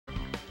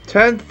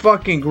10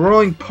 fucking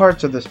grueling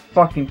parts of this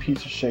fucking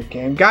piece of shit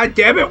game. God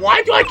damn it,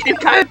 why do I keep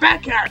coming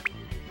back here?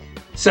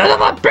 Son of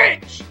a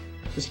bitch!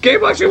 This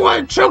game makes me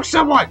want to choke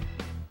someone!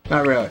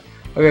 Not really.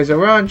 Okay, so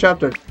we're on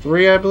chapter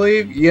 3, I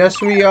believe.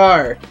 Yes, we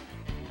are.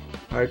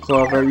 Alright,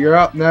 Clover, you're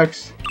up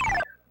next.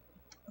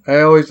 I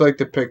always like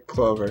to pick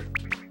Clover.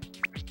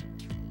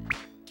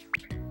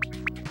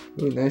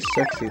 Ooh, nice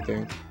sexy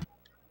thing.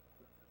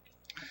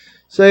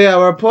 So yeah,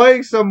 we're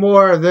playing some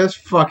more of this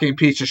fucking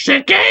piece of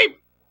shit game!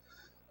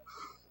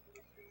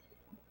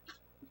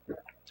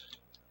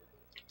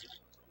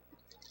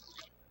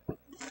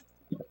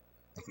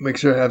 Make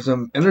sure I have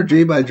some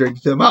energy by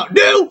drinking some Mountain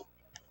Dew!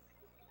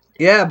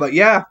 Yeah, but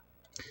yeah.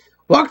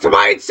 Welcome to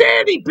my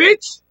insanity,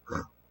 bitch!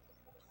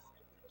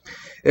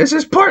 This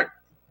is part...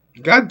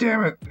 God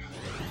damn it.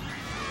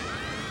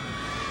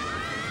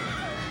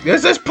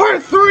 This is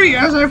part 3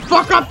 as I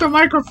fuck up the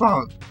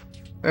microphone.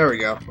 There we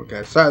go.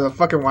 Okay, sorry, the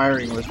fucking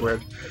wiring was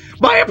weird.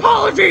 My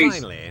apologies!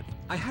 Finally,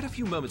 I had a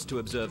few moments to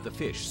observe the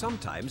fish.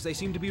 Sometimes they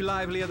seem to be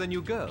livelier than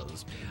you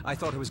girls. I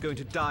thought I was going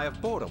to die of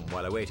boredom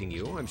while awaiting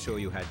you. I'm sure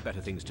you had better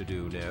things to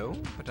do, no?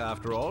 But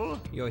after all,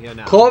 you're here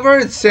now. Clover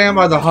and Sam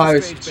are the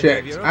hottest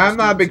chicks. I'm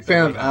not a big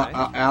fan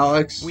of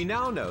Alex. We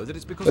now know that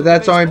it's because but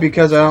that's only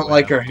because I don't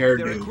like her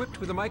hairdo. They're equipped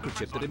with a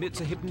microchip that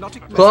emits a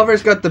hypnotic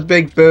Clover's got the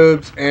big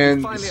boobs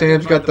and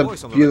Sam's got the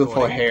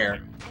beautiful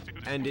hair.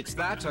 And it's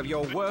that of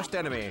your worst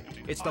enemy.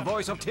 It's the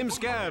voice of Tim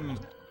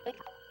Scam.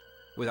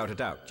 Without a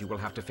doubt, you will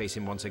have to face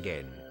him once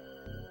again.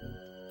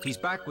 He's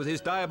back with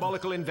his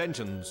diabolical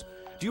inventions.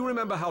 Do you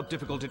remember how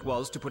difficult it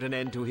was to put an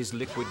end to his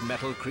liquid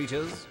metal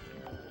creatures?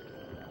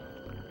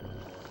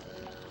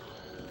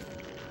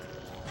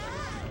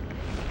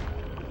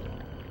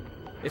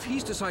 If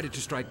he's decided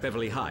to strike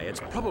Beverly High, it's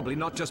probably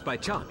not just by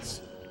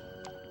chance.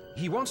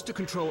 He wants to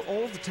control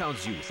all the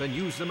town's youth and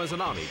use them as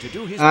an army to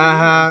do his bidding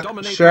and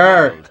dominate the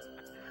world.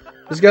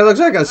 This guy looks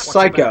like a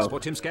psycho. For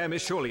Tim Scam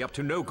is surely up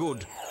to no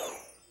good.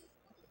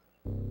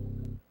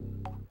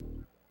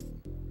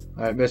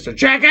 Alright, Mr.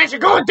 Jackass,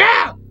 you're going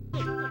down!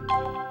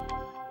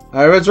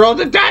 Alright, let's roll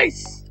the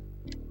dice!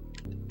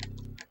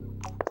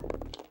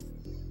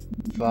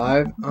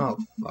 5? Oh,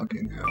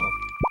 fucking hell.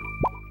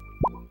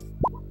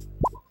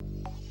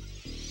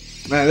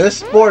 Man, this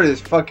sport is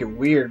fucking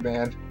weird,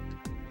 man.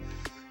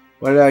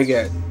 What did I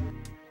get?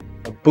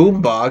 A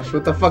boombox?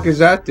 What the fuck does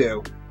that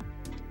do?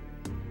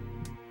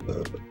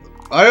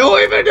 I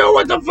don't even know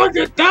what the fuck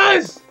it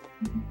does!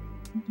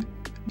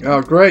 Oh,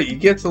 great. You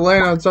get to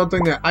land on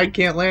something that I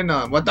can't land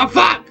on. What the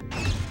fuck?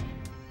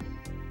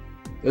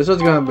 This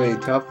one's gonna be a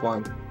tough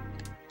one.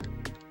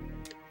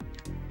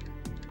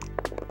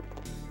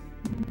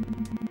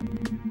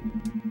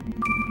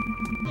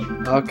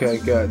 Okay,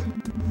 good.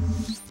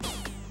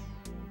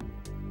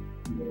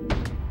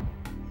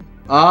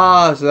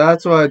 Ah, so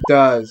that's what it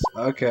does.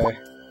 Okay.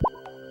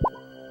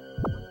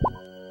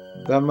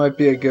 That might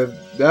be a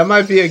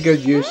good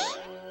use.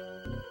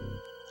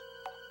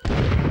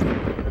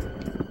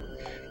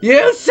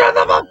 You son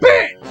of a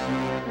bitch!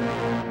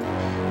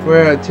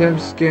 Where Tim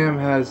Scam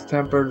has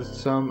tempered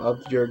some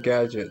of your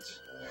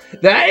gadgets.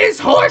 That is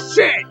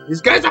horseshit!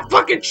 This guy's a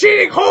fucking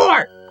cheating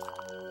whore!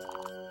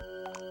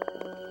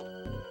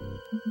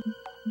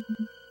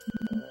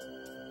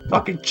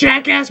 Fucking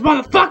jackass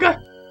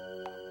motherfucker!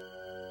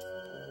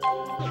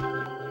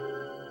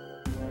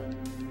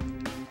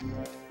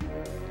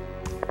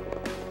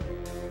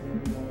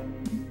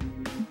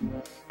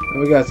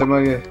 We got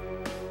somebody.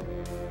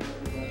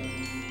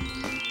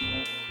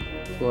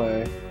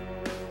 Play.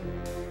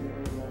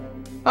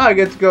 Oh, I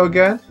get to go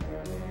again.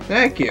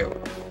 Thank you.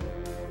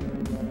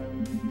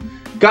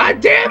 God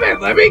damn it!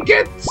 Let me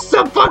get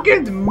some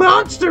fucking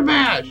Monster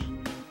Mash!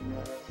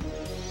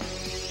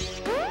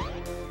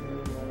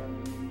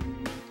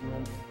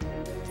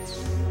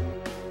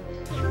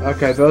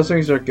 Okay, those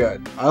things are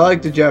good. I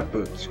like the jet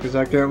boots, because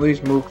I can at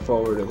least move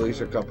forward at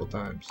least a couple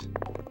times.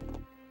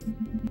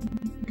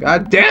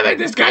 God damn it!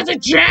 This guy's a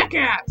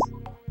jackass!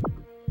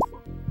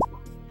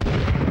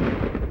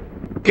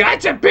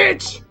 Gotcha,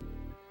 bitch!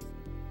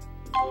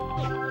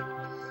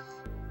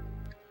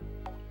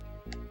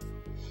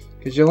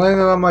 Cause you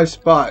landed on my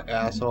spot,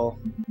 asshole.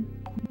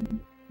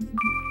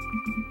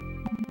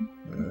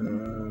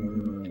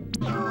 No,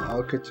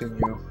 I'll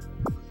continue.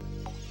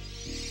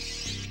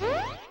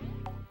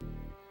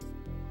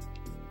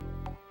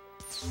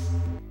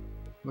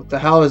 What the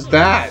hell is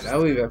that? I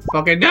don't even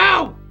fucking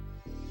know!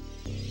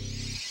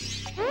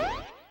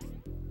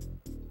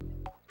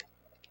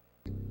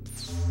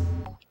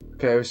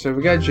 Okay, so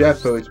we got jet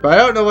boots, but I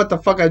don't know what the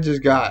fuck I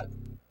just got.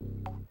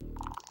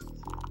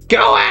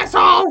 Go,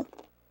 asshole!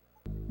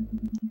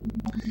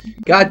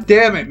 God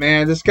damn it,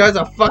 man. This guy's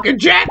a fucking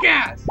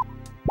jackass!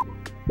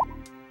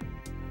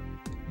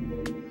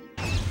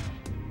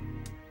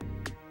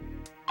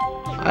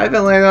 I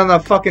haven't landed on a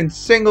fucking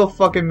single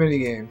fucking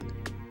minigame.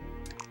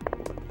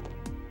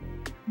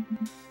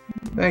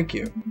 Thank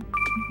you.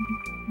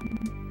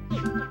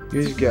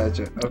 Use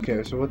gadget.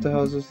 Okay, so what the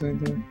hell is this thing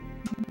doing?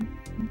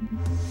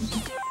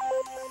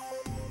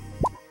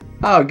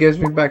 Oh, it gives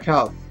me back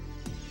health.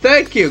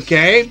 Thank you,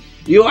 Gabe!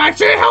 You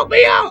actually help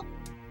me out!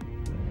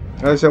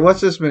 I said,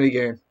 what's this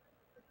minigame?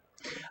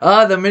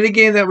 The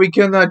minigame that we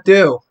could not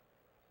do.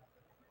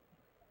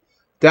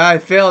 That I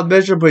failed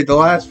miserably the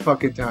last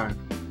fucking time.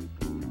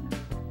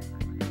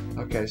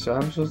 Okay, so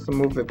I'm supposed to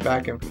move it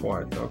back and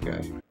forth.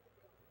 Okay.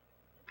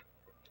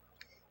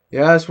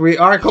 Yes, we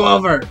are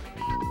Clover!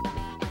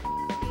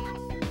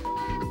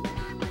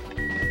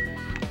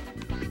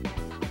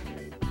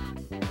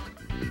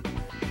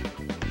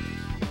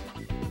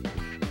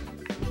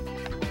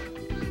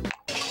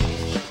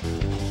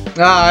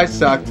 Ah, I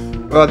sucked.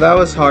 Well, that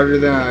was harder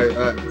than I...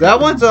 that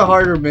one's a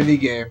harder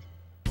minigame.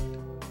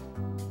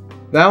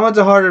 That one's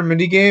a harder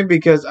minigame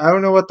because I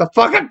don't know what the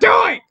fuck I'm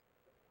doing!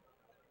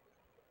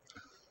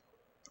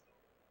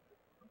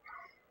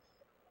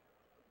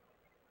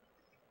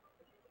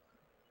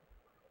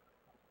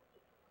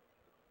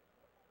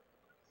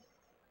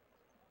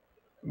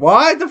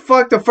 Why the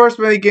fuck the first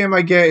minigame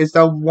I get is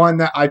the one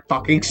that I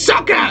fucking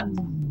suck at?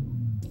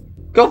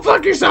 Go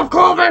fuck yourself,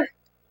 Clover!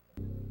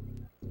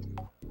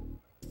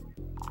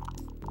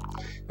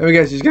 Let me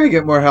guess, he's gonna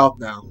get more health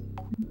now.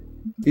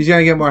 He's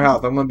gonna get more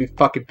health. I'm gonna be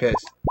fucking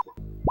pissed.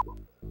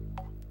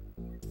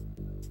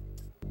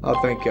 Oh,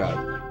 thank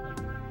God.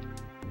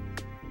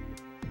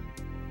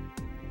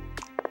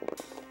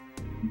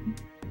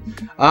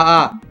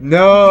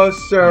 No,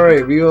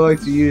 sorry. We would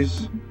like to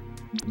use...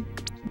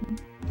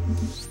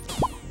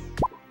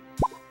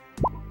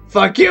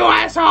 Fuck you,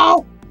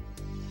 asshole!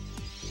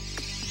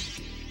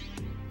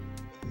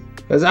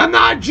 Cause I'm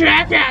not a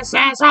jackass,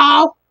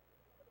 asshole!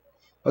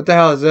 What the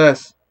hell is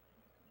this?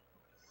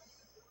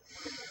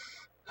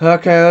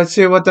 Okay, let's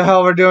see what the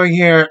hell we're doing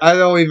here. I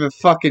don't even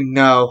fucking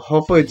know.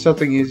 Hopefully it's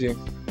something easy.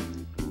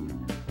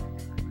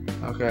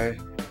 Okay.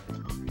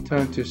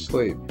 Time to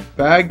sleep.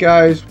 Bad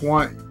guys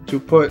want to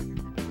put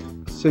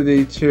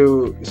city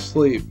to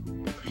sleep.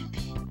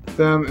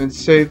 Them and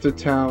save the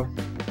town.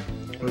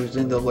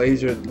 Using the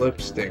laser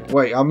lipstick.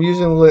 Wait, I'm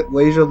using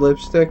laser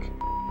lipstick?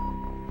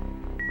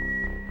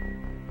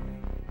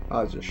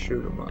 I'll just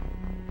shoot him up.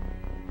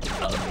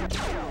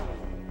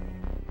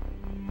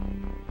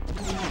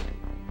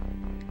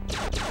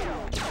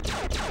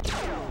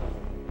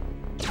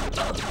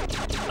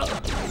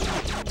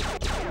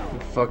 You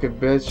fucking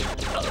bitch.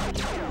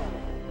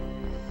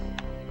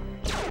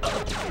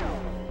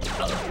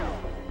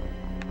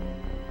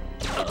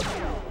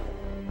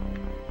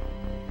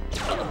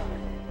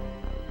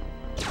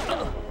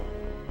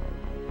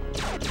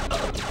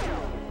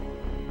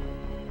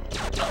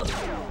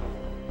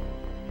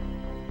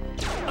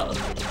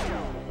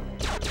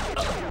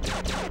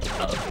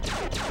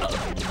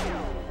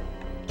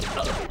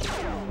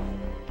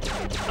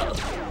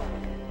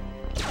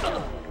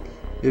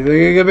 You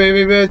think you can beat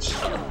me, bitch?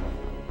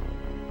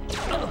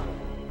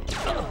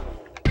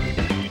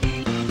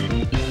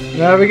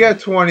 Now we got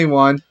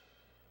 21.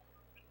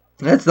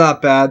 That's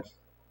not bad.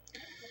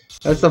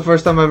 That's the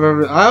first time I've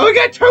ever... I only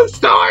got 2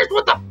 stars!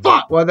 What the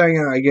fuck? Well, then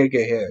I did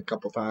get hit a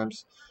couple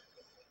times.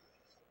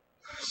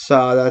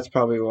 So, that's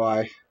probably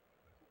why.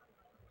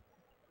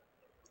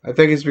 I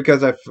think it's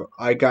because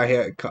I got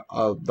hit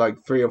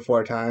like 3 or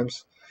 4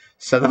 times.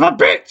 Son of a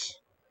bitch!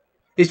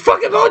 These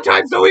fucking load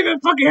times don't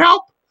even fucking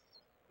help!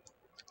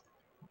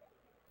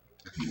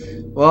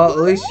 Well, at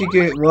least you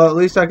can... Well, at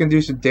least I can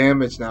do some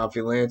damage now if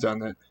he lands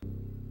on it.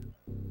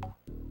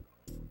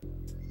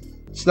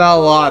 It's not a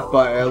lot,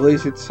 but at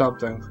least it's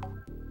something.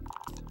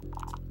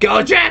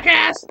 Go,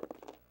 jackass!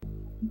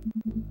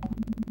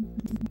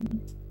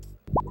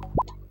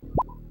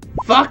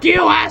 Fuck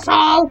you,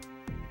 asshole!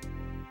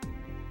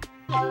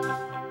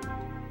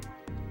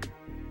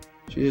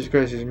 Jesus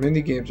Christ, these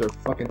minigames are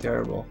fucking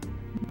terrible.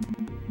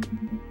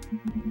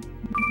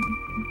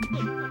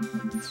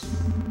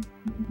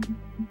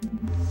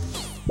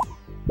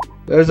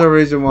 There's a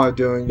reason why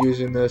I'm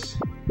using this.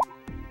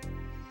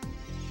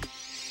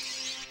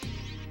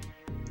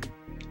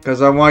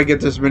 Because I want to get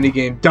this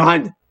minigame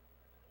done!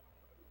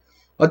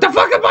 What the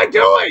fuck am I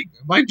doing?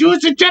 Am I doing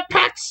some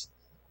jetpacks?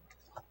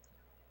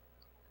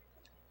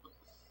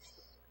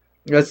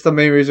 That's the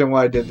main reason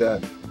why I did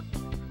that.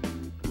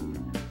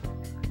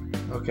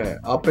 Okay,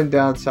 up and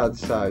down, side to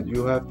side.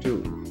 You have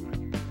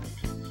to...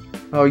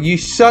 Oh, you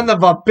son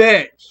of a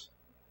bitch!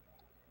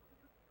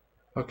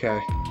 Okay.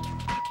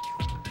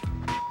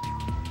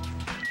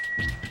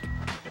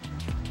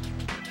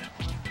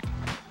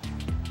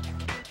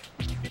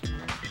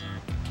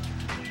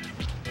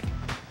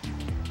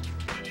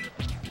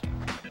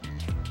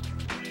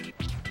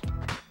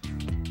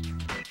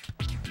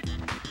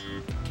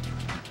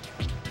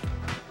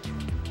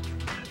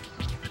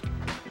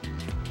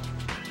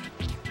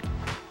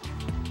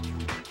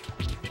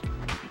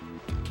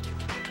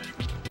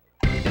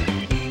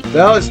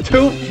 That was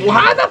too...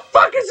 How the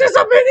fuck is this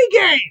a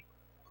minigame?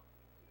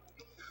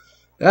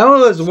 That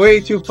one was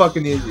way too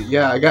fucking easy.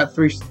 Yeah, I got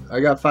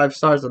 5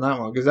 stars on that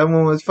one, because that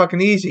one was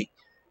fucking easy.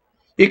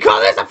 You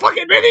call this a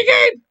fucking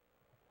minigame?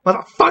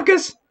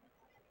 Motherfuckers!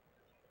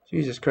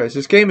 Jesus Christ,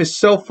 this game is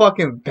so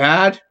fucking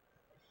bad.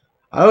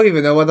 I don't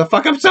even know why the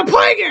fuck I'm still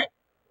playing it!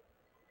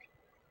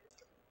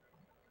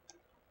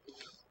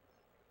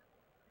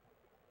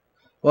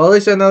 Well, at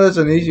least I know there's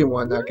an easy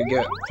one that can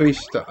get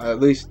at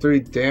least 3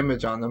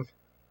 damage on them.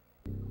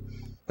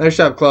 Nice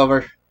job,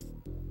 Clover.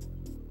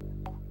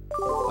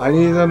 I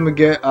need them to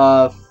get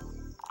 5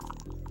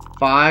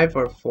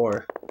 or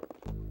 4.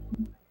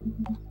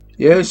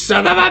 You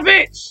son of a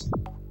bitch!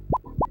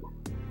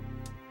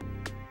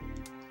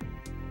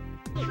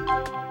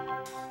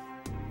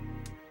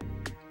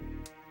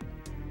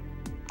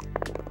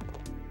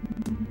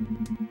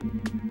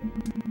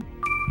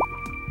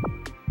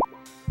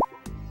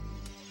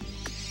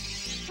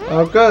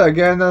 Oh good, I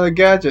get another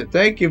gadget.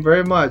 Thank you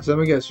very much. Let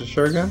me get a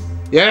shuriken.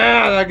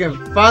 Yeah, I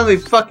can finally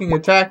fucking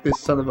attack this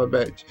son of a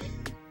bitch.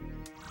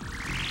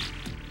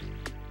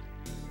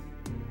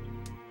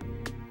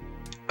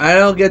 I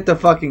don't get the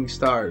fucking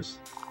stars.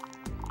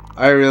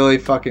 I really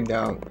fucking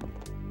don't.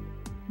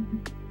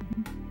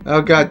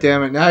 Oh god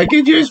damn it, now I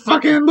can use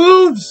fucking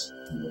moves!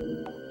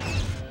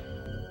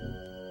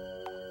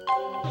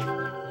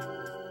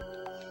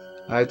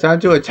 Alright, time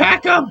to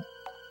attack him!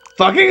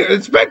 Fucking,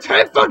 it's been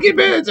 10 fucking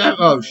minutes!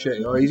 Oh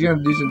shit, oh, he's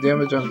gonna do some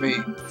damage on me.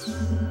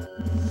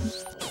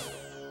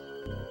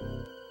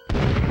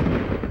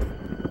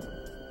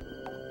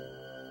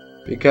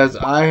 Because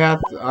I'm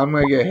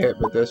gonna get hit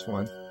with this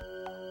one.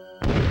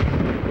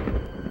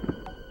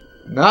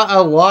 Not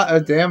a lot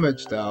of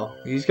damage though.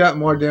 He's got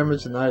more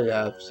damage than I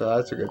have, so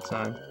that's a good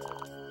sign.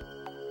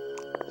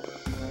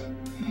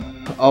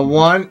 A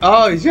 1.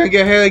 Oh, he's gonna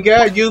get hit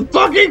again. You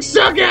fucking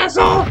suck,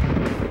 asshole!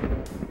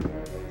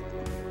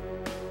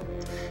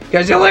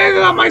 Cause you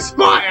landed on my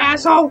spot,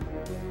 asshole!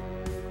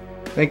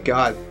 Thank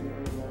God.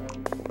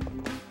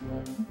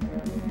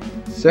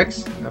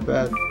 6? Not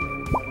bad.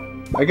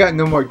 I got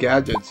no more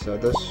gadgets, so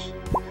this...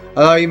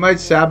 Although he might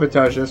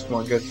sabotage this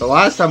one, because the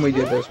last time we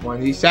did this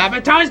one, he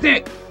sabotaged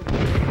it!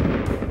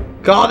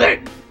 Called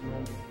it!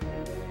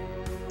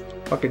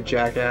 Fucking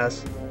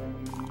jackass.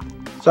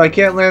 So I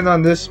can't land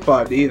on this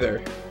spot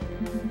either.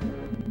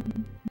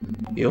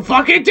 You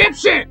fucking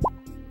dipshit!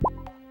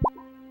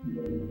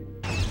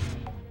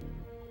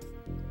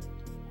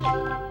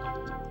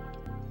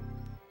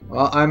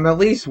 Well, I'm at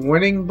least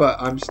winning,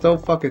 but I'm still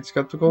fucking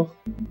skeptical.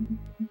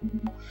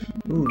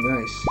 Ooh,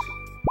 nice.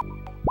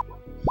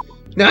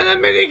 Not a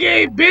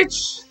minigame,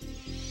 bitch!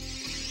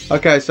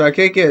 Okay, so I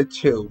can't get a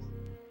 2.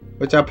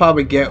 Which I'll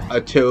probably get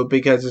a 2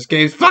 because this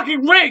game's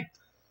fucking rigged!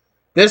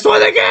 This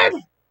one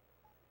again!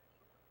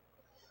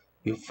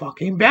 You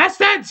fucking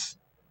bastards!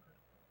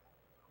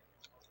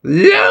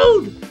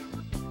 Load!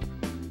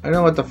 I don't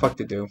know what the fuck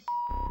to do.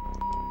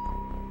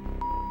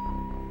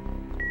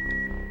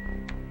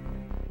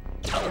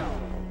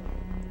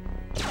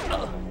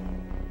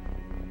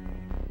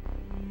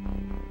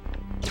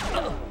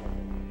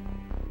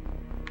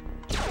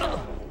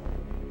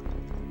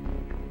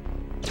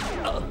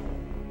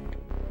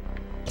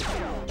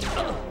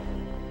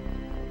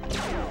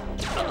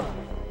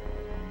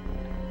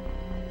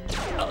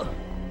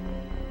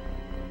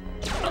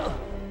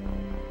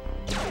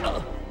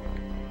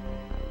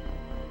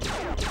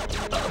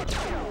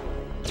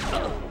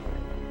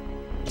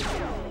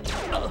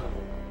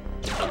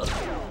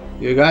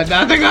 You got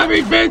nothing on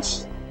me,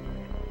 bitch!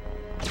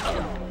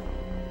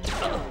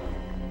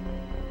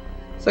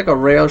 It's like a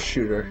rail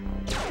shooter.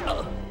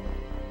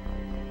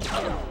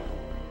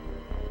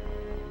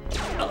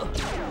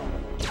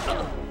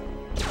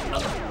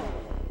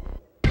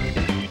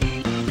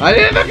 I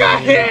never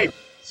got hit!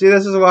 See,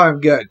 this is why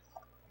I'm good.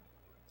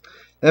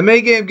 The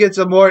main game gets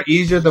more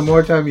easier the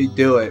more time you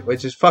do it,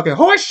 which is fucking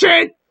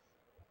horseshit!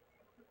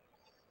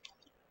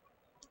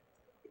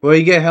 Will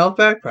you get health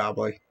back?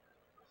 Probably.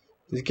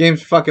 This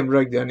game's fucking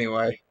rigged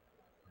anyway.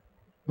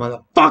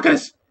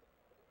 Motherfuckers!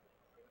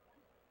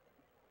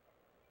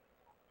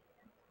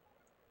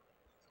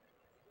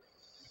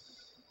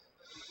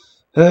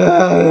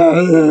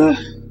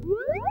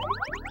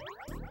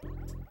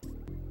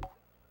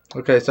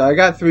 Okay, so I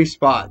got 3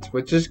 spots,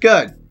 which is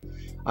good.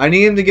 I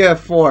need him to get a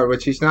 4,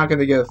 which he's not going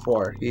to get a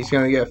 4. He's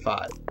going to get a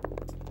 5.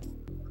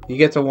 He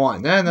gets a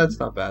 1. That's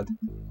not bad.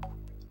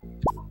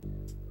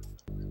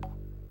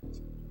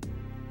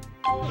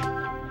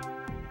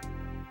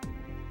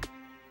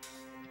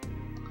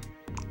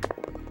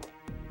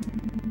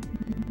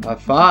 A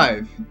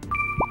 5.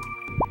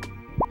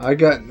 I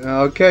got...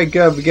 Okay,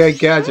 good. We got a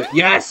gadget.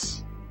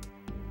 Yes!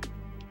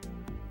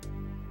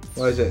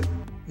 What is it?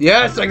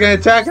 Yes! I can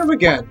attack him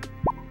again!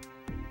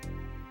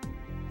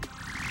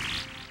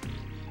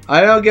 I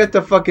don't get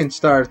the fucking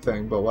star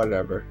thing, but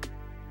whatever.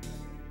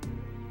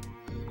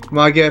 Come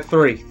on, get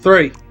 3.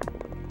 3!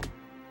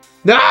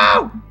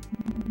 No!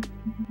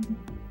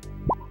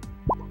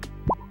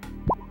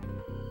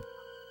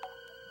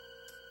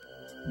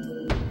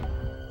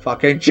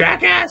 Fucking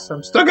jackass!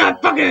 I'm still gonna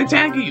fucking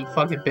attack you,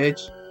 fucking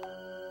bitch!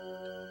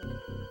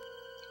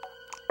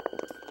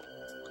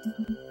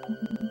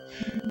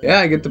 Yeah,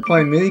 I get to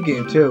play a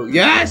minigame too.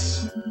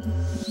 Yes!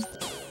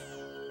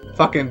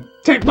 Fucking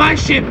take my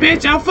shit,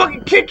 bitch! I'll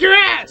fucking kick your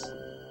ass!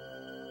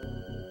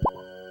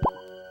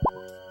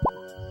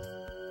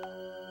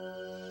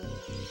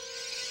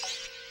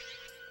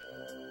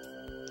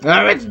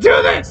 Alright, let's do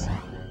this!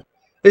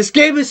 This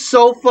game is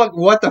so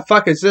what the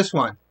fuck is this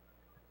one?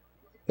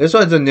 This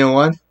one's a new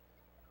one.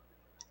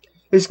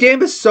 This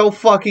game is so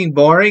fucking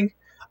boring.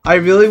 I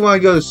really want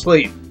to go to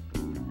sleep.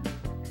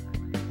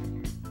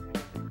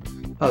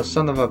 Oh,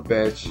 son of a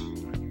bitch.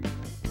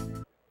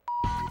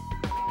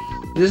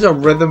 This is a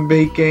rhythm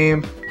beat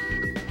game.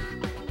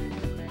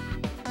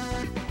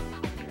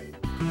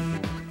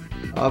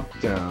 Up,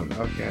 down,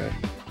 okay.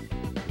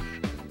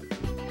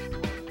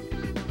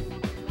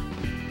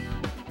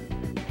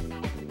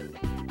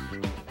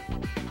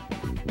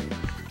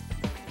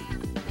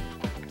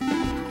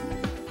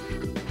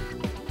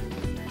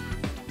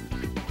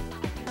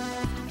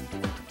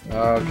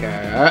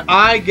 Okay,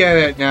 I get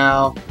it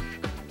now.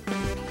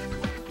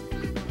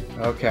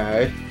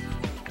 Okay.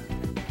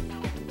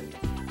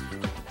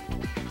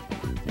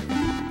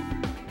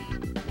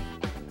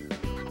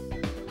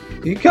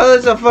 Because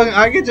it's a fucking,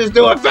 I can just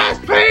do a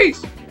fast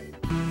pace!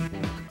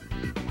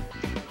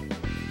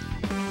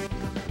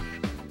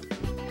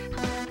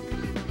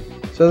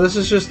 So this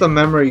is just the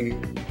memory.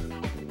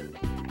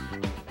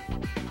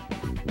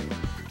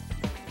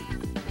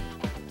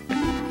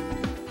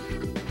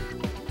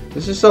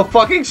 This is so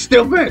fucking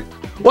stupid!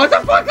 What the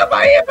fuck am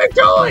I even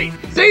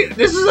doing? See,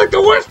 this is like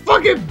the worst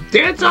fucking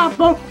dance-off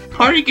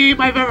party game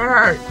I've ever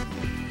heard.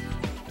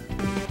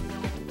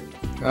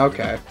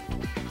 Okay.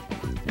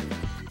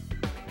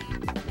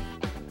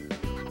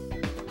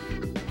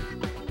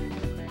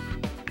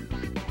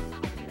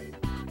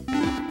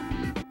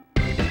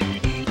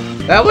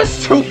 That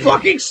was too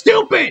fucking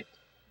stupid!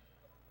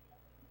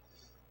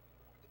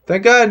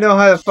 Thank God I know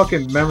how to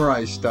fucking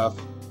memorize stuff.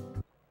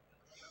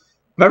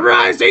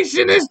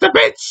 Memorization is the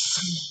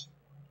bitch!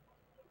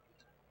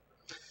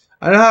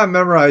 I know how to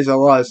memorize a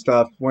lot of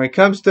stuff. When it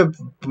comes to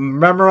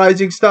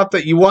memorizing stuff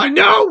that you want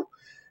to know,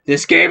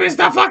 this game is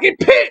the fucking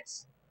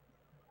pits!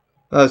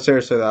 Oh,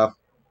 seriously though.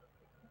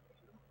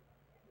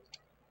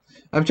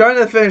 I'm trying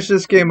to finish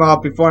this game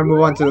off before I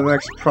move on to the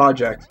next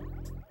project.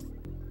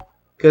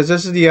 Because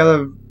this is the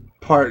other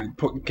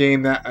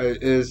game that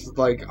is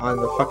like on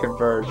the fucking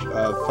verge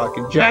of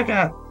fucking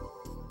Jackass.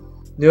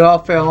 New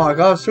outfit unlocked.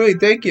 Oh sweet,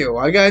 thank you.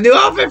 I got a new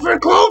outfit for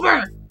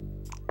Clover.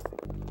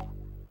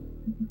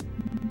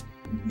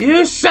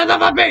 You son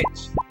of a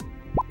bitch.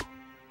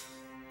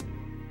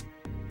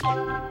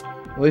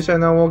 At least I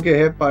know I won't get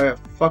hit by a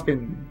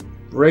fucking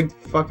rigged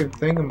fucking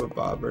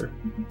thingamabobber.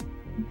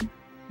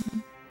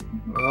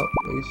 Well,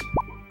 at least.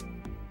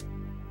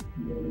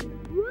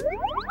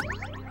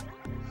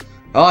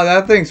 Oh,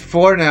 that thing's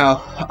 4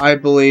 now, I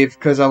believe,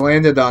 because I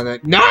landed on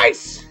it.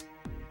 Nice!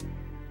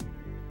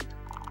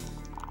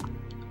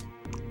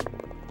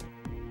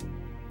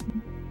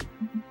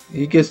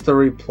 He gets to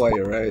replay,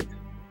 right?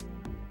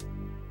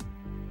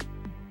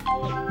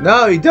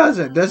 No, he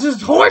doesn't. This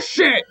is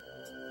horseshit!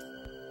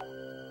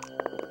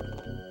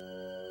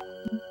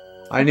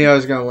 I knew I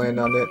was gonna land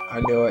on it.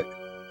 I knew it.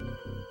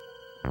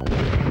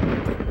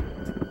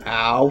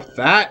 Ow.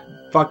 That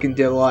fucking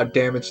did a lot of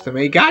damage to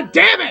me. God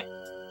damn it!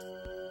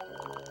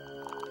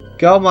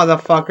 Go,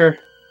 motherfucker.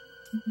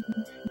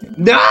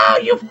 No,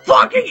 you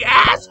fucking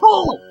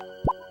asshole!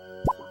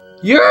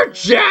 You're a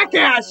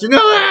jackass, you know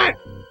that?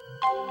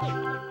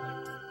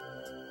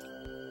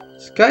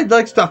 This guy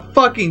likes to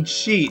fucking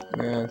cheat,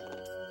 man.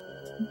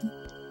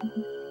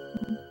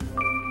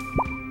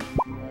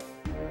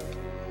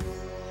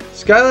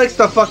 This guy likes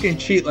to fucking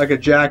cheat like a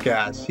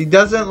jackass. He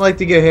doesn't like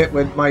to get hit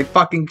with my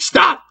fucking...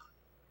 Stop!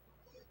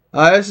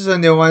 This is a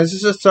new one. Is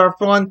this a surf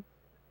one?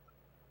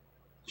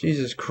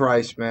 Jesus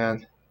Christ,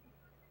 man.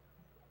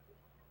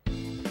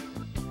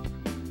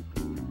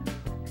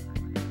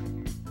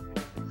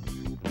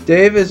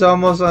 Dave is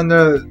almost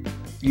under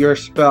your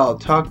spell.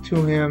 Talk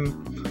to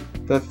him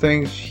the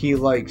things he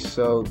likes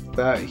so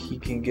that he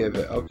can give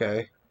it.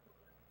 Okay.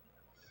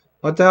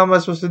 What the hell am I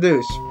supposed to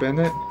do? Spin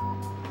it?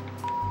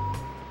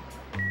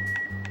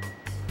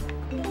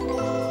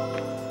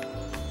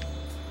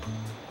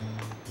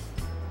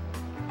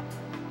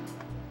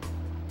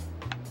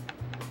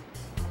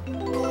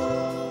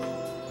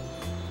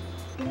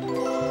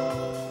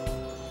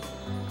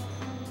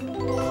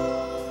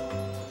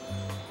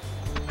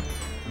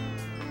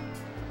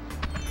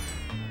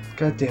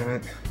 God damn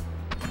it.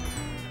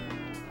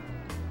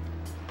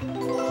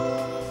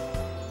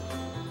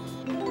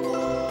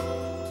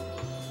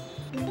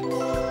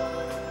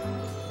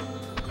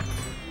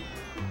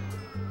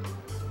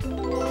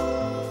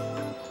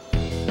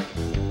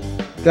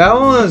 That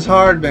one was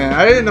hard, man.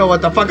 I didn't know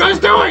what the fuck I was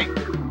doing!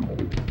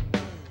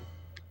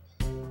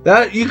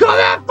 That, you call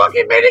that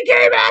fucking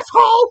minigame,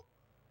 asshole?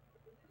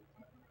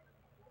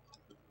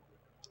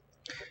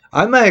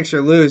 I might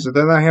actually lose, but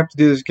then I have to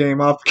do this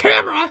game off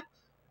camera!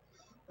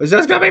 Is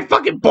this gonna be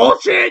fucking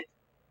bullshit?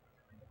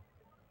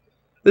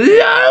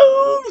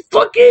 Load!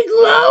 Fucking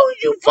load,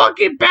 you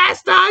fucking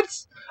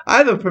bastards! I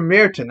have a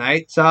premiere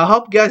tonight, so I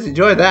hope you guys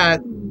enjoy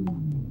that.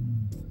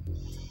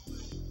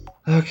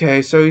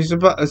 Okay, so he's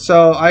about.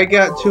 So I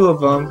got 2 of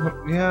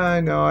them. Yeah,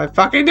 I know. I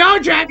fucking know,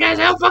 jackass.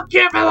 I don't fucking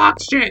care if I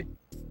lock shit.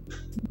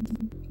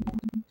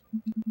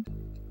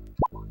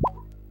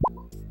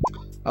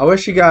 I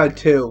wish you got a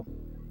 2.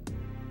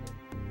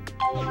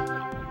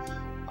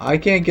 I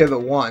can't get a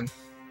 1.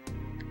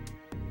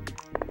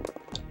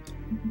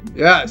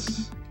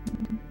 Yes.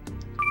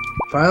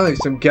 Finally,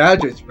 some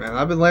gadgets, man.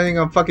 I've been landing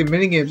on fucking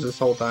minigames this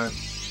whole time.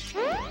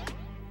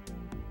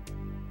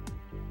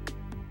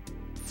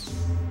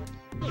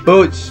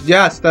 Boots.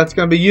 Yes, that's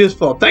gonna be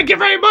useful. Thank you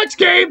very much,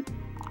 game!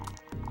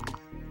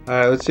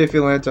 Alright, let's see if he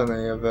lands on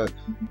any of it.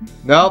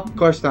 Nope, of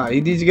course not.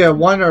 He needs to get a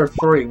 1 or a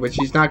 3, which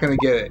he's not gonna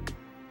get it.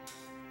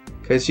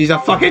 Because he's a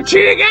fucking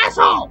cheating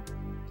asshole!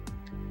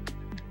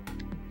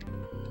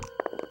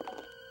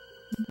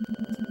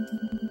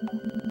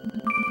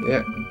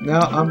 Yeah, no,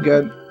 I'm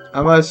good.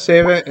 I'm gonna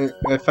save it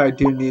if I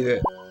do need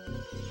it.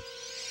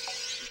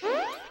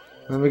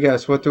 Let me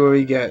guess, what do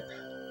we get?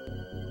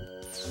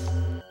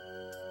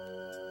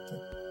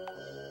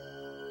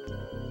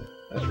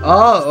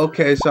 Oh,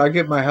 okay, so I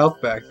get my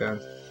health back then.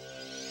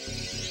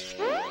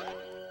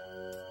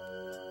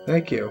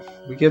 Thank you.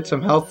 We get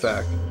some health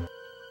back.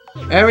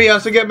 And we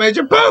also get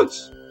major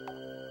boots!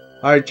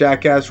 Alright,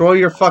 jackass, roll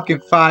your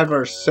fucking 5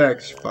 or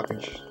 6.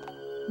 Fucking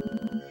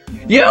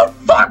You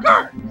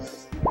fucker!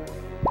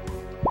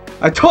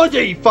 I told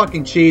you he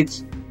fucking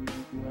cheats.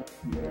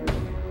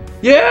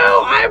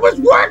 I was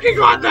working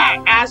on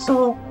that,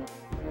 asshole!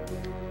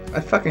 I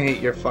fucking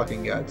hate your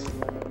fucking guts.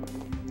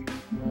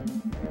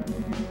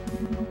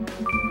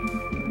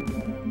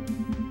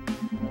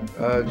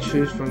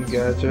 Choose from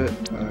gadget.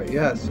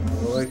 Yes, I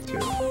would like to.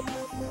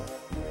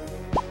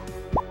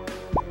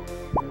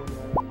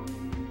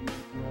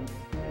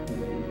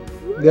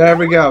 There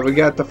we go. We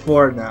got the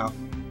 4 now.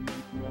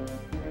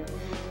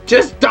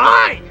 Just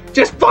die!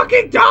 Just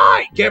fucking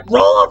die!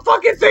 Roll a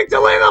fucking thing to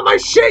land on my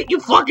shit, you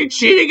fucking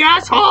cheating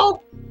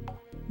asshole!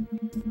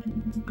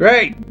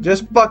 Great.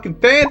 Just fucking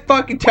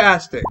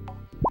fan-fucking-tastic.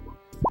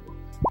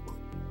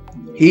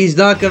 He's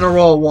not gonna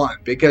roll 1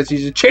 because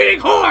he's a cheating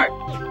whore!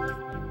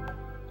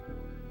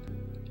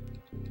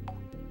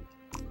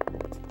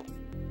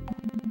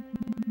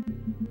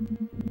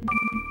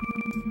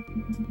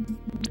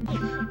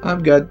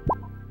 I'm good.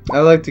 I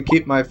like to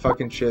keep my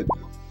fucking shit.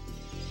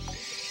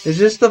 Is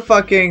this the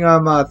fucking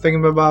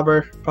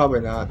thingamabobber?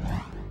 Probably not.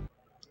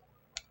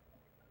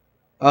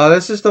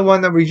 This is the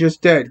one that we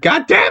just did.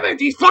 God damn it!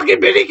 These fucking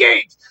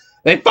minigames!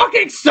 They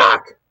fucking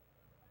suck!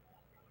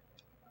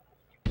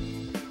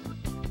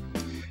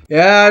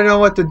 Yeah, I know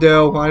what to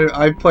do.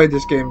 I've played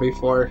this game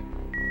before.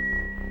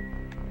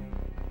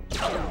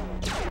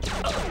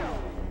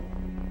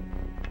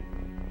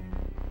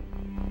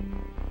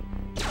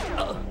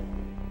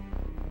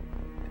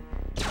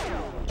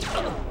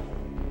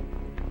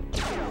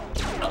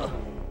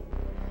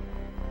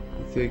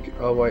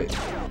 Oh wait.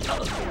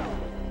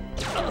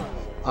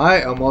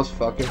 I almost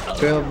fucking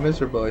failed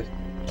miserably.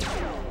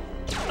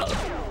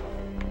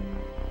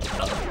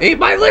 Eat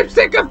my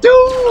lipstick of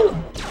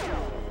doom!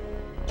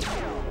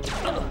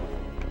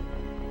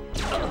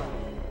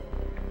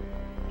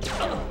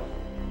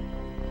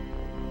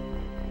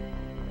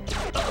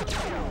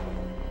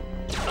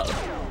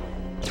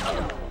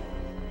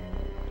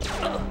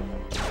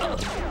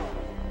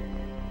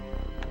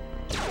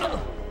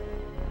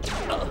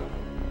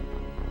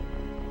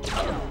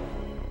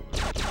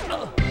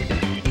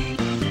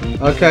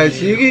 Okay,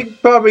 so you can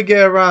probably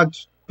get around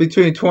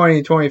between 20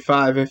 and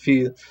 25 if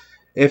you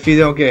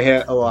don't get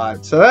hit a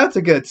lot. So that's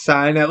a good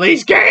sign, at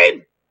least,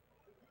 game!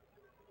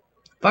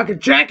 Fucking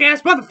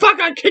jackass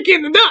motherfucker, I'll kick you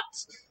in the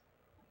nuts!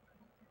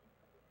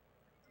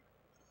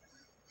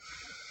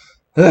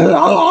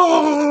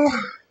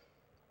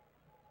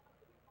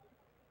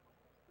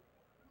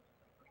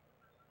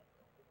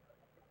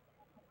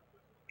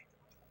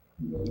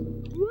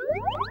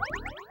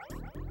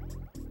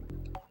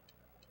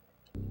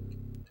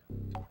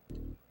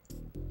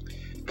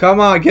 Come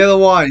on, get a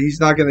 1. He's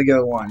not gonna get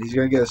a 1. He's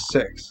gonna get a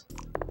 6.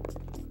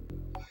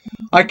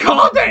 I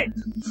called it!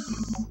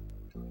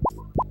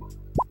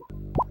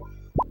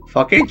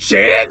 Fucking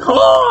cheating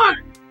whore!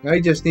 Now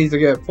he just needs to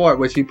get a 4,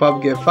 which he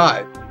probably get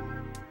 5.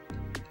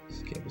 This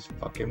game is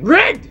fucking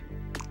rigged!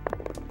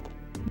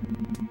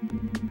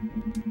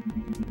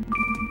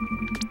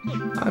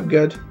 I'm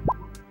good.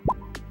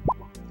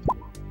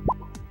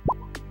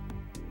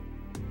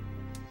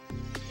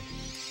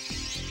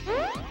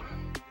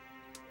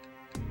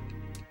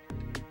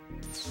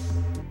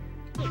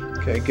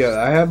 Okay, good.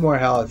 I have more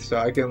health, so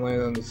I can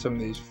land on some of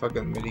these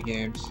fucking mini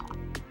games.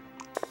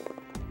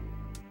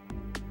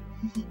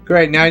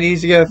 Great, now he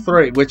needs to get a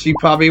 3, which he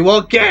probably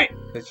won't get!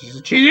 Because he's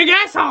a cheating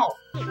asshole!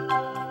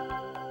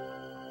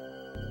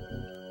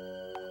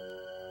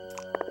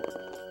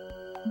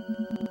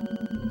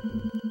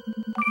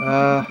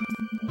 Yes.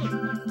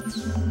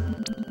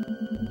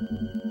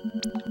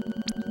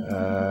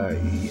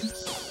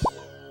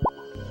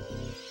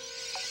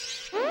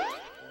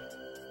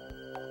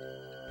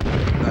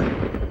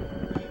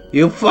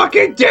 You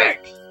fucking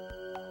dick!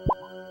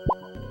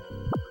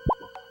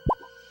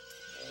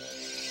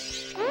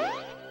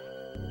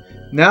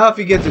 Now if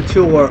he gets a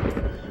 2 or...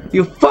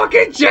 You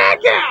fucking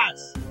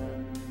jackass!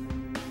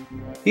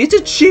 He's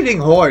a cheating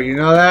whore, you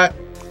know that?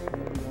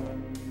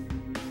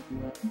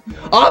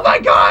 Oh my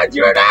god,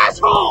 you're an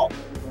asshole!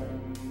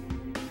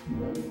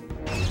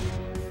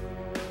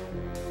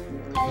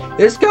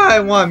 This guy, I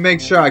want to make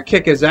sure I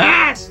kick his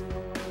ass.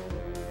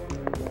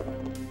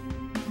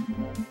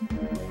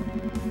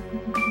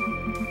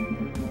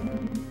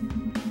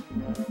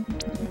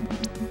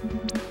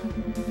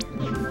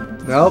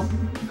 Nope,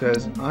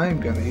 because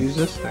I'm gonna use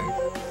this thing.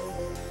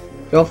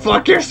 Go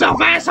fuck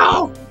yourself,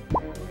 asshole!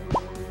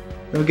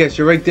 Let me guess,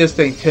 you rigged this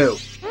thing too.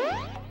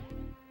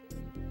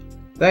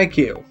 Thank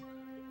you.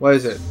 What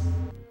is it?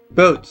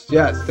 Boots.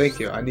 Yes, thank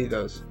you. I need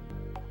those.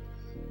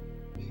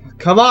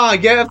 Come on,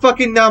 get a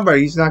fucking number.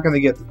 He's not gonna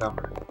get the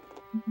number.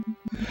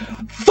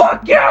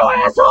 Fuck you,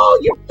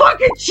 asshole! You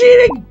fucking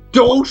cheating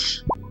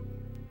douche!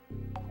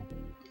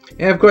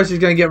 And of course he's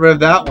gonna get rid of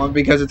that one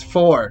because it's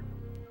 4.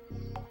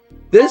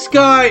 This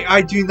guy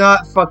I do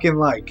not fucking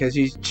like because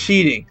he's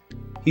cheating.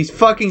 He's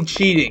fucking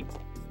cheating.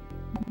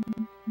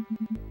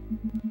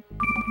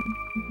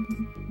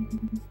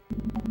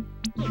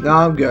 No,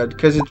 I'm good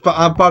because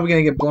I'm probably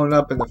gonna get blown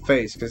up in the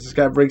face because this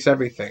guy breaks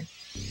everything.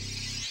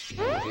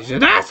 He's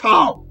an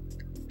asshole.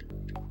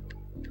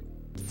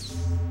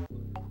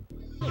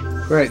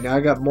 Great, now I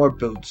got more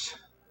boots.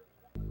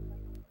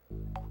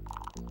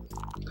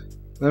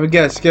 Let me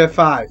guess, get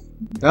 5.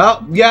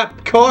 Oh, yep,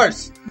 of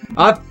course.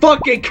 A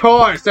fucking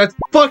course. That's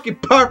fucking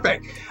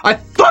perfect. I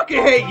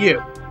fucking hate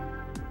you. I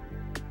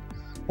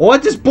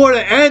want this board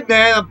to end,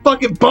 man. I'm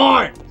fucking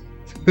bored.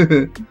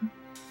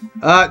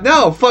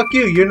 No, fuck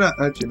you. You're not,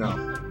 you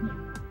know.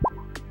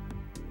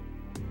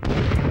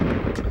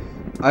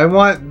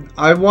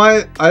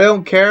 I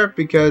don't care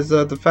because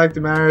the fact of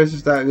the matter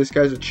is that this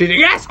guy's a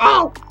cheating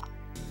asshole.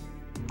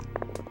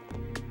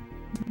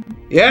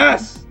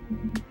 Yes.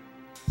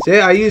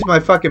 See, I used my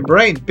fucking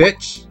brain,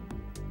 bitch.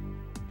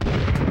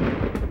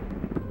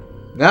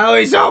 Now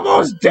he's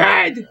almost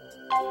dead!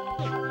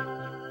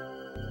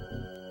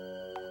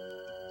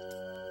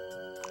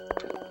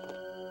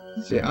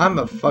 See, I'm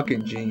a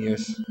fucking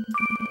genius.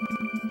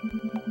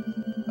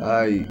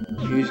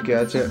 Use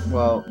gadget.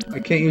 Well,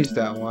 I can't use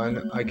that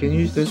one. I can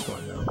use this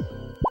one, though.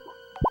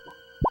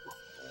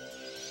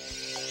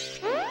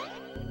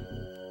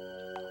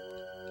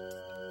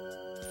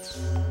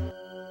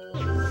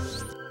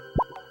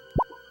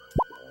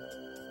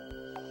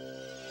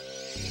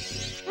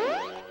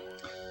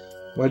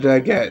 What did I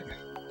get?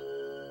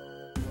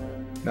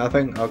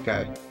 Nothing?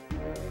 Okay.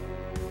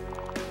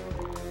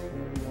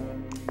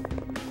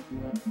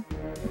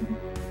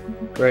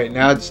 Great,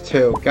 now it's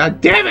 2.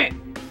 God damn it!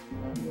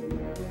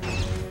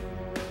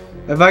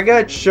 If I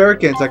got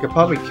shurikens, I could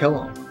probably kill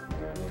them.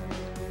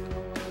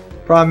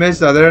 Problem is,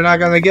 though, they're not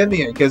gonna get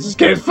me in because this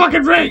game's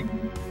fucking rigged!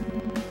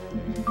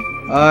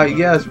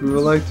 Yes, we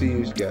would like to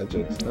use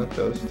gadgets, not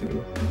those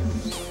 2.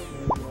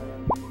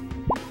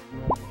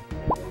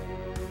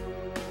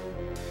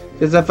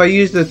 Because if I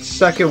use the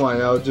second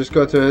one, I'll just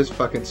go to his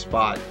fucking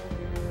spot.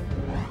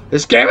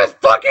 This game is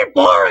fucking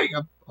boring!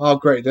 Oh,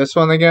 great. This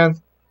one again?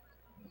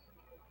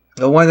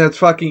 The one that's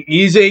fucking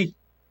easy?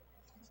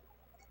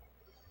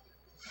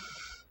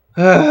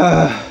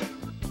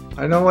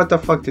 I know what the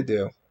fuck to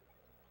do.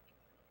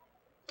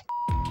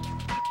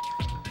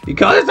 You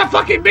call this a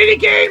fucking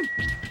minigame?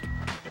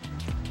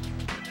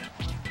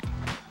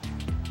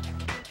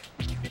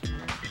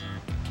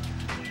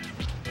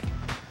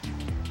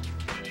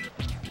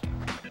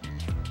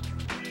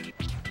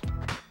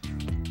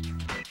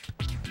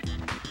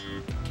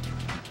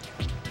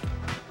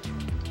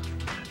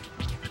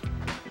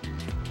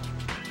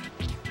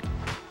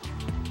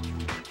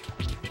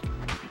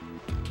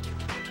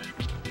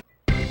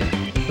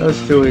 That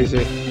was too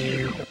easy.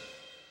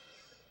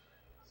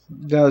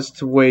 That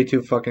was way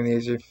too fucking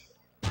easy.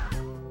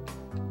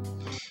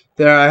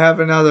 There, I have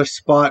another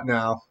spot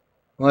now.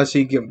 Unless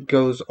he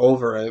goes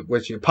over it,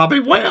 which he probably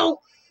will!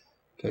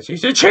 Because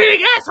he's a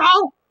cheating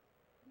asshole!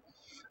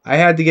 I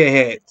had to get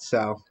hit,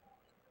 so...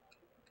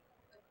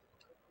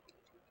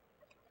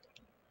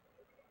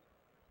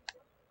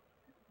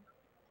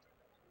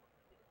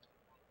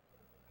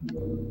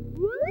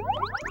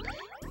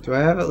 Do I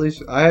have at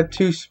least... I have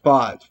 2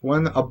 spots.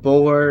 One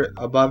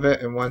above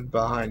it and one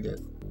behind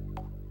it.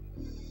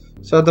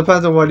 So it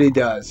depends on what he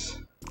does.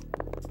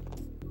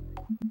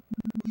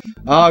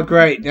 Oh,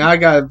 great. Now I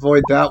gotta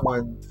avoid that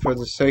one for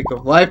the sake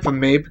of life of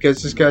me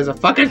because this guy's a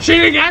fucking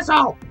cheating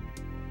asshole!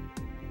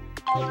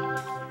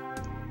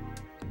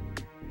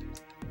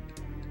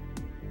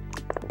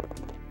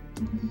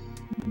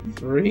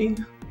 Three.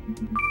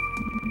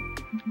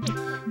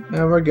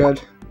 Yeah, we're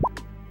good.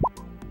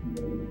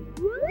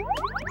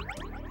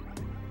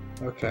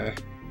 Okay.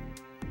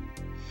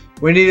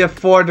 We need a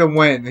 4 to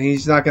win.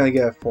 He's not gonna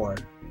get a 4.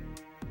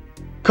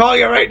 Call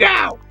you right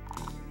now!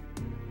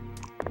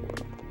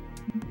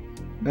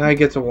 Now he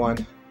gets a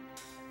 1.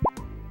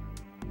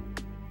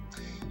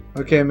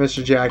 Okay,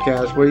 Mr.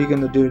 Jackass, what are you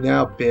gonna do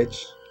now,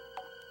 bitch?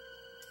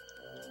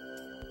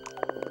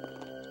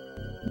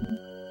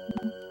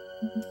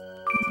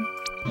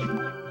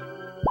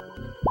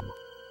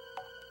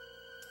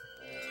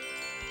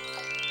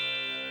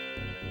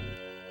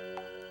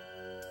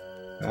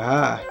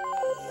 Ah.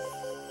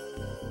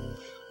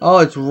 Oh,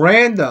 it's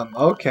random.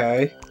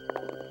 Okay.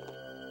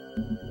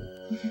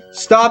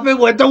 Stop it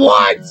with the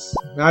ones!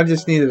 I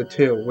just needed a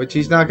 2, which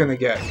he's not gonna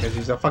get, because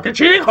he's a fucking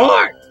cheating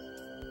whore!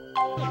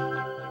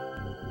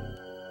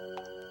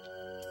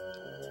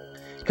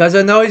 Because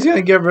I know he's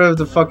gonna get rid of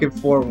the fucking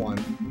 4-1.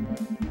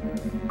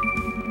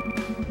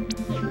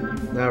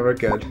 Now we're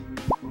good.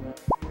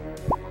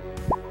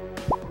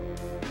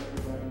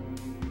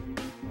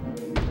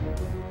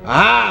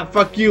 Ah!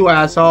 Fuck you,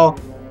 asshole!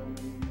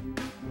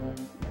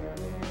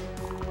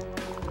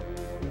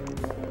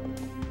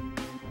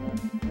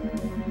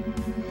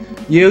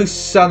 You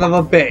son of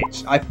a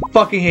bitch. I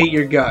fucking hate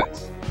your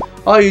guts.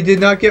 Oh, you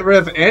did not get rid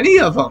of any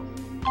of them.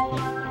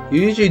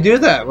 You usually do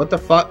that. What the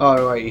fuck?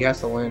 Oh, right. He has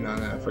to land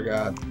on it. I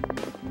forgot.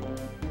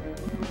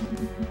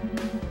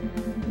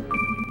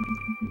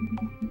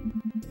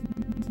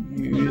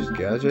 Use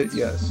gadget?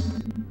 Yes.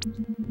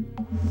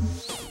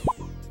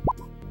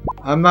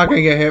 I'm not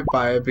gonna get hit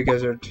by it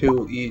because they're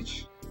 2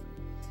 each.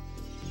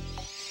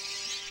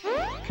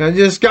 Can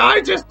this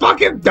guy just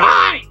fucking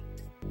die?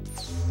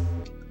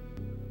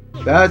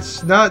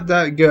 That's not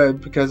that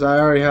good because I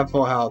already have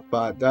full health,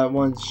 but that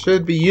one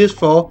should be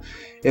useful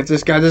if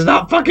this guy does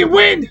not fucking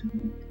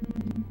win!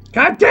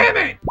 God damn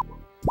it!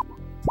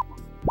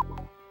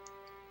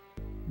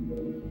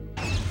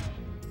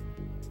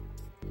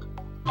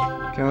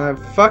 Can I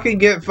fucking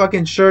get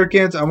fucking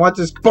shurikens? I want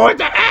this boy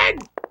to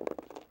end!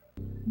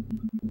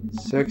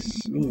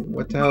 6. Ooh,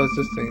 what the hell is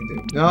this thing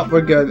do? No,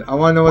 we're good. I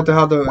want to know what the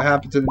hell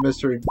happens in the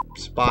mystery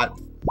spot.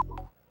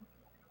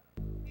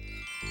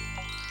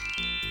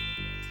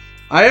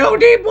 I don't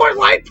need more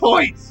light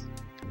points!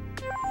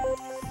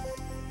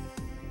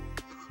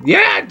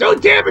 Yeah, no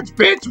damage,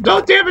 bitch!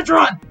 No damage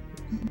run!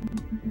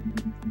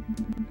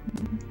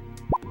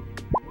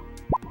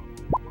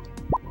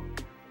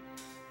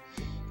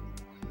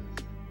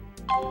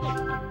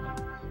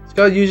 Let's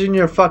go using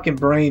your fucking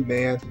brain,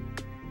 man.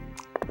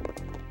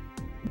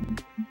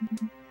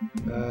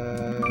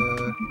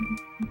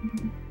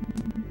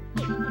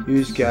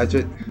 Use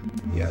gadget.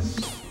 Yes.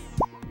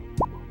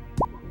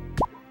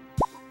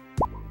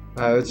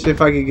 Alright, let's see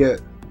if I can get...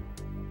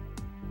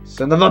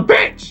 Son of a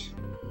bitch!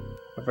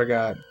 I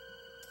forgot.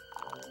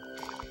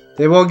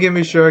 They won't give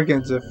me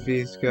shurikens if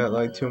he's got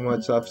like too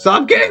much stuff.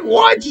 Stop getting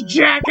ones, you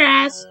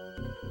jackass!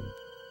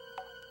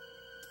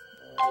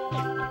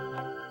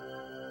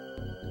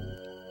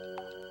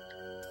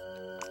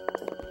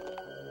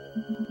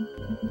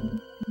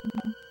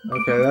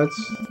 Okay,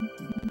 that's...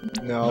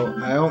 No,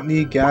 I don't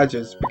need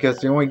gadgets because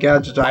the only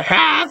gadgets I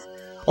have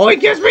only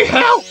gives me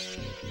health!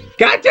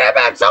 God damn it,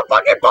 I'm so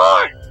fucking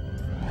bored!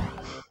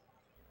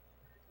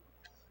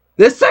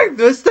 This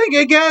thing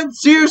again?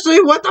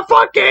 Seriously? What the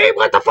fuck, game?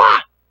 What the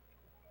fuck?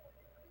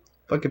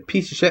 Fucking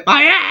piece of shit.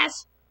 My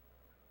ass!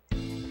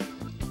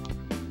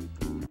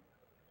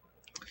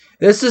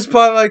 This is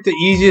probably like the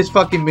easiest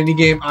fucking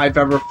minigame I've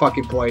ever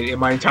fucking played in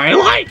my entire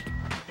life!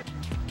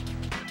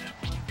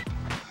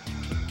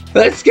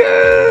 Let's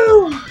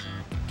go!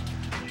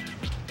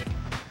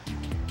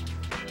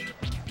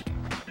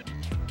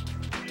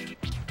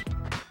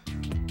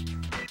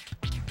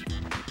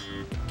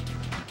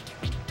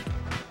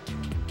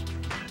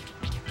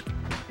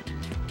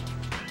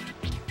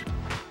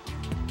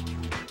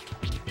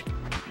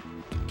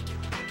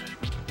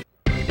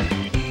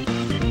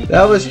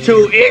 That was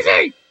too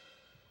easy!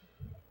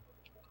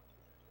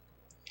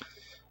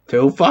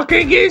 Too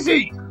fucking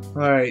easy!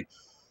 Alright.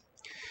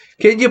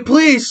 Can you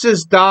please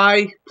just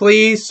die,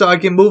 please, so I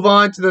can move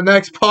on to the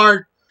next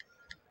part?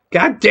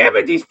 God damn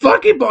it, these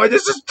fucking boys!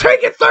 This is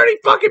taking 30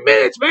 fucking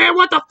minutes, man!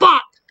 What the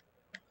fuck?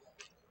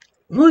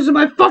 I'm losing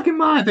my fucking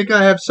mind. I think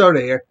I have soda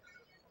here.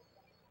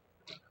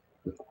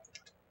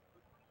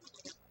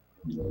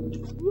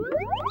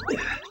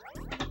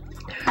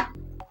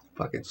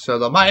 Fucking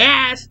soda my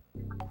ass!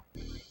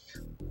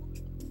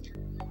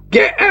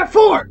 Get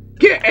F4!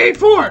 Get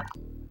A4!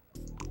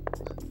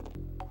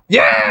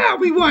 Yeah,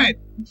 we went!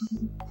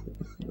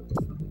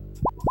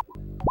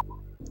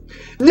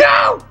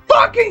 No!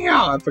 Fucking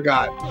hell! I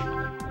forgot.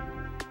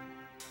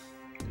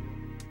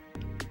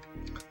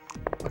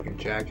 Fucking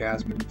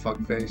jackass,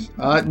 fuckface.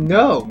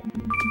 No!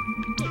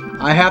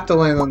 I have to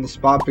land on the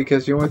spot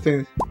because the only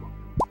thing...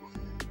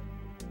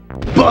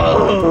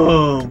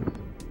 Boom!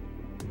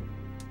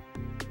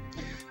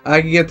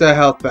 I can get that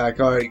health back,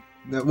 alright.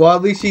 Well,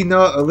 at least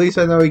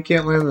I know he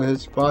can't land on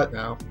his spot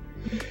now.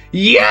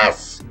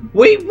 Yes!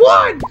 We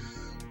won!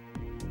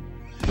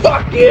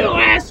 Fuck you,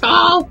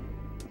 asshole!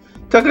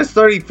 Took us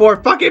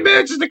 34 fucking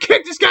minutes just to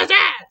kick this guy's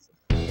ass!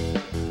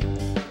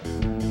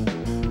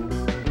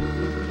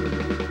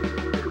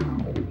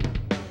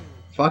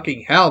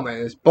 Fucking hell,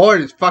 man. This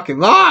board is fucking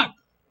long!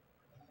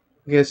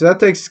 Okay, so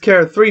that takes care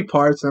of 3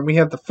 parts, and we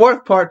have the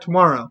 4th part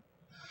tomorrow.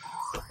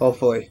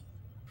 Hopefully.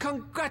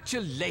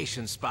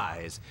 Congratulations,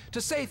 Spies! To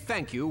say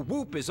thank you,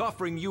 Whoop is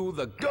offering you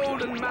the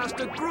Golden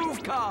Master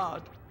Groove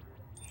card!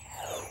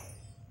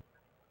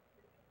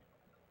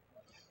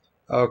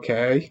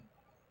 Okay.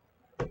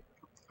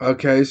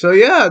 Okay, so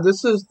yeah,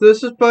 this is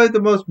probably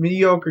the most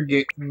mediocre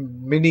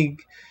mini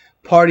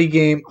party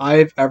game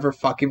I've ever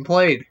fucking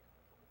played.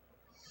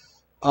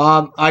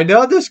 I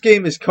know this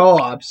game is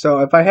co-op, so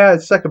if I had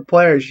a second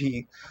player,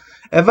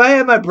 if I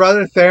had my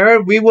brother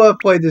Theron, we would have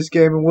played this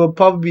game and we'll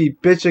probably be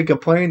bitching and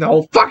complaining the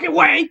whole fucking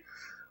way.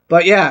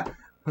 But yeah,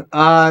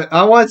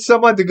 I want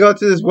someone to go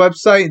to this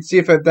website and see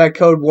if that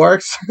code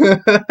works.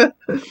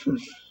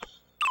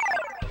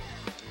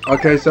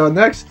 Okay, so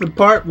next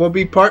part will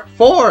be part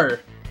 4,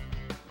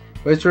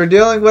 which we're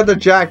dealing with a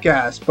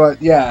jackass.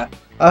 But yeah,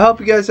 I hope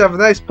you guys have a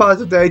nice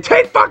positive day.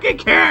 Take fucking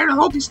care, and I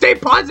hope you stay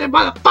positive,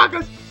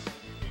 motherfuckers.